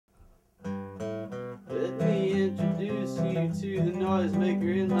you to the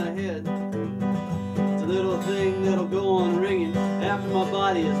noisemaker in my head. It's a little thing that'll go on ringing after my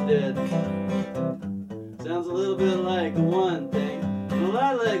body is dead. Sounds a little bit like one thing, and a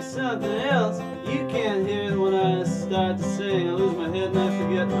lot like something else. You can't hear it when I start to sing. I lose my head and I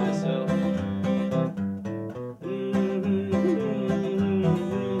forget myself.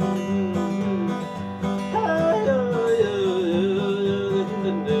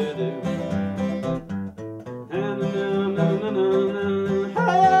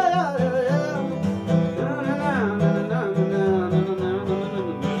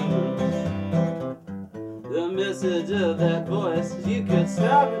 The message of that voice is you could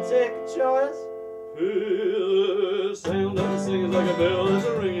stop and take a choice. The sound of the singing like a bell. There's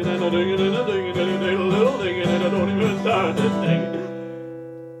a ringing and a dinging and a dinging and a little dinging and I don't even start to sing.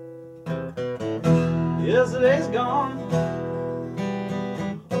 Yesterday's gone.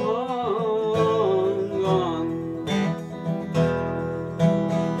 Gone.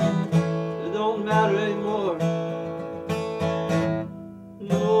 It don't matter anymore.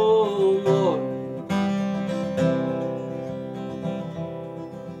 No more.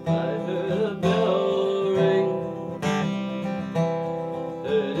 I heard a bell ring,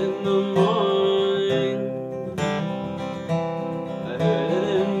 heard in the morning. I heard it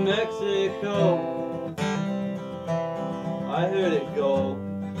in Mexico. I heard it go.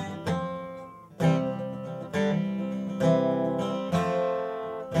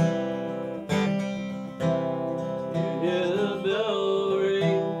 You hear the bell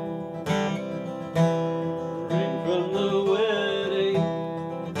ring, ring from the wedding.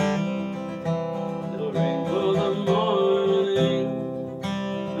 It'll ring for the morning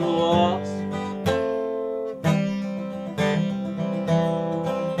and walks.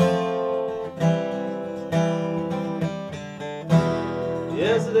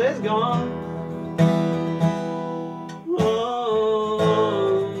 Yesterday's gone. Gone.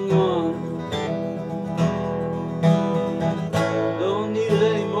 Don't need it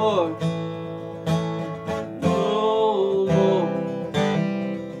anymore. No more.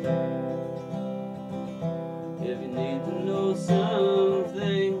 If you need to know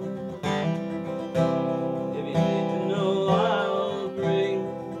something, if you need to know, I'll bring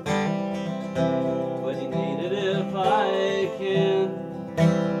what you needed if I can.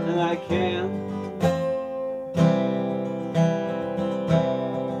 And I can.